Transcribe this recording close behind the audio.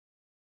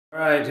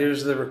Alright,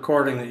 here's the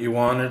recording that you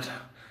wanted.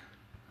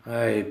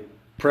 I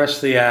press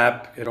the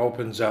app, it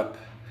opens up,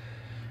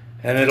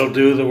 and it'll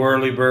do the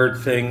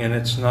whirlybird thing, and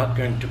it's not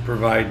going to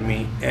provide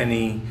me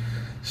any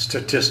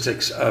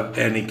statistics of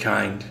any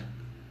kind.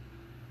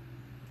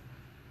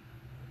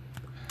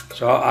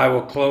 So I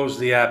will close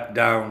the app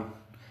down.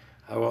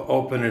 I will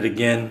open it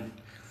again,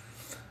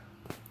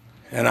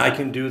 and I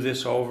can do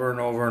this over and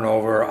over and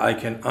over. I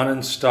can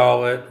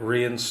uninstall it,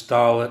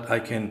 reinstall it. I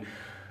can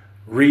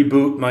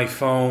reboot my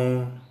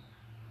phone.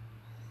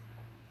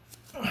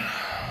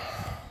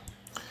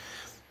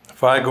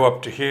 If I go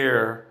up to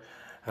here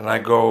and I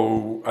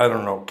go, I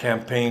don't know,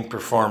 campaign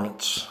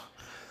performance,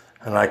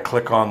 and I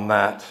click on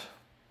that,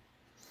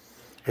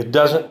 it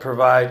doesn't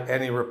provide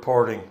any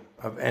reporting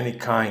of any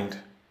kind.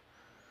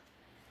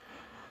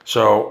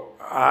 So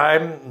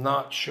I'm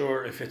not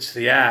sure if it's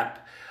the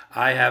app.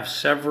 I have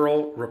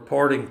several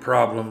reporting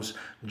problems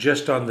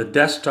just on the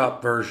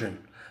desktop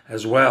version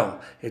as well.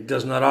 It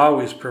does not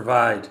always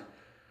provide.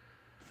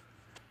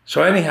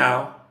 So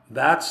anyhow,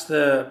 that's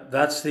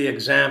the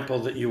example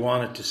that you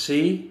wanted to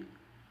see.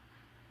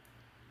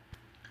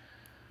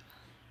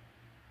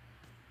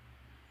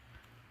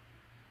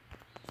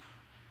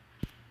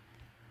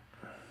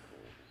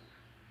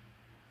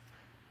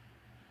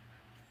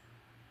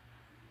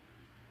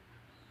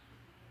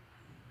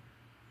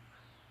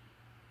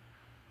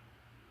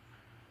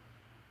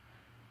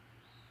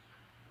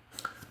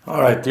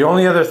 All right, the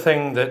only other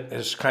thing that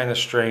is kind of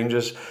strange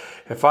is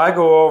if I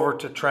go over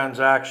to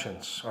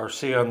transactions, or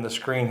see on the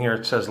screen here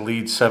it says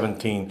leads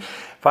 17.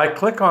 If I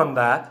click on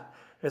that,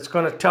 it's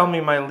going to tell me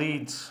my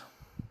leads,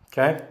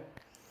 okay?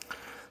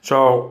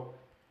 So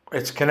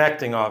it's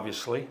connecting,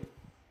 obviously.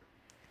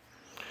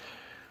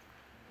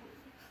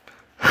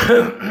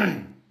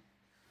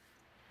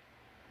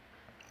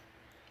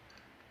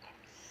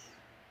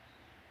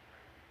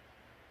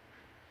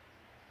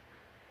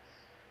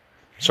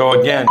 So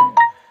again,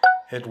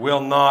 it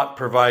will not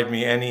provide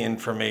me any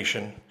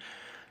information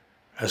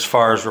as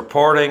far as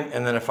reporting.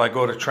 And then if I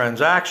go to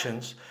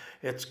transactions,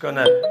 it's going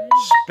to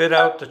spit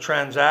out the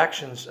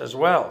transactions as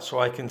well. So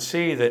I can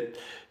see that,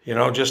 you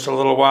know, just a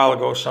little while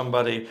ago,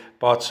 somebody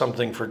bought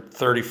something for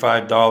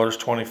 $35,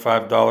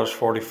 $25,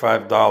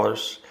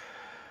 $45.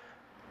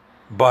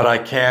 But I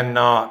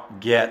cannot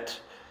get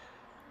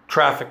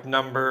traffic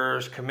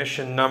numbers,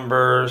 commission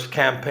numbers,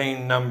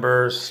 campaign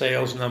numbers,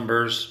 sales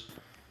numbers.